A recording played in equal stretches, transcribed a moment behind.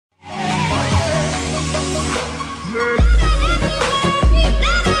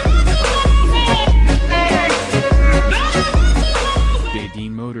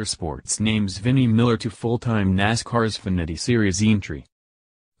Motorsports names Vinnie Miller to full-time NASCAR Xfinity Series entry.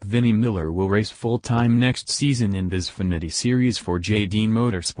 Vinnie Miller will race full-time next season in the Xfinity Series for JD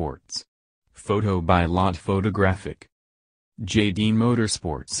Motorsports. Photo by LAT PHOTOGRAPHIC. JD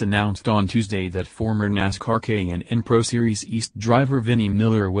Motorsports announced on Tuesday that former NASCAR K&N Pro Series East driver Vinnie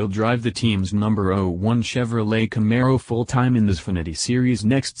Miller will drive the team's number 01 Chevrolet Camaro full-time in the Xfinity Series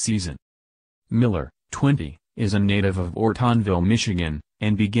next season. Miller, 20, is a native of Ortonville, Michigan,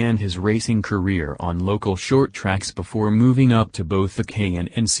 and began his racing career on local short tracks before moving up to both the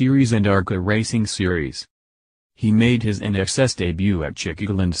K&N Series and ARCA Racing Series. He made his NXS debut at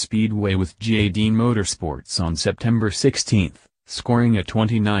Chicagoland Speedway with JD Motorsports on September 16, scoring a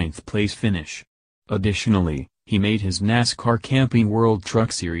 29th place finish. Additionally, he made his NASCAR Camping World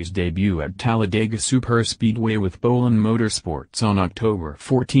Truck Series debut at Talladega Superspeedway with Bolin Motorsports on October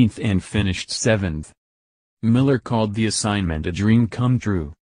 14 and finished 7th. Miller called the assignment a dream come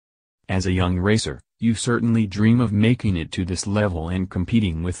true. "As a young racer, you certainly dream of making it to this level and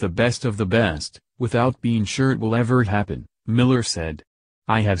competing with the best of the best, without being sure it will ever happen," Miller said.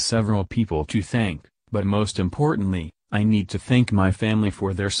 "I have several people to thank, but most importantly, I need to thank my family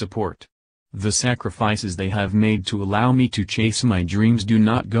for their support. The sacrifices they have made to allow me to chase my dreams do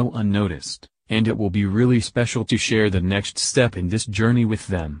not go unnoticed, and it will be really special to share the next step in this journey with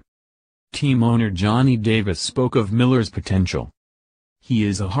them." Team owner Johnny Davis spoke of Miller's potential. "He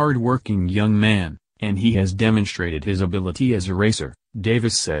is a hard-working young man, and he has demonstrated his ability as a racer,"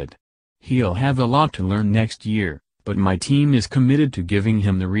 Davis said. "He'll have a lot to learn next year, but my team is committed to giving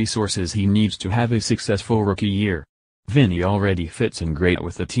him the resources he needs to have a successful rookie year. Vinnie already fits in great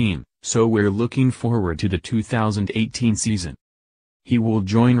with the team, so we're looking forward to the 2018 season. He will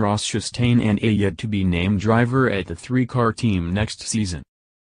join Ross Chastain and a yet-to-be-named driver at the three-car team next season."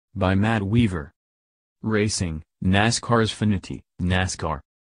 By Matt Weaver. Racing, NASCAR Xfinity, NASCAR.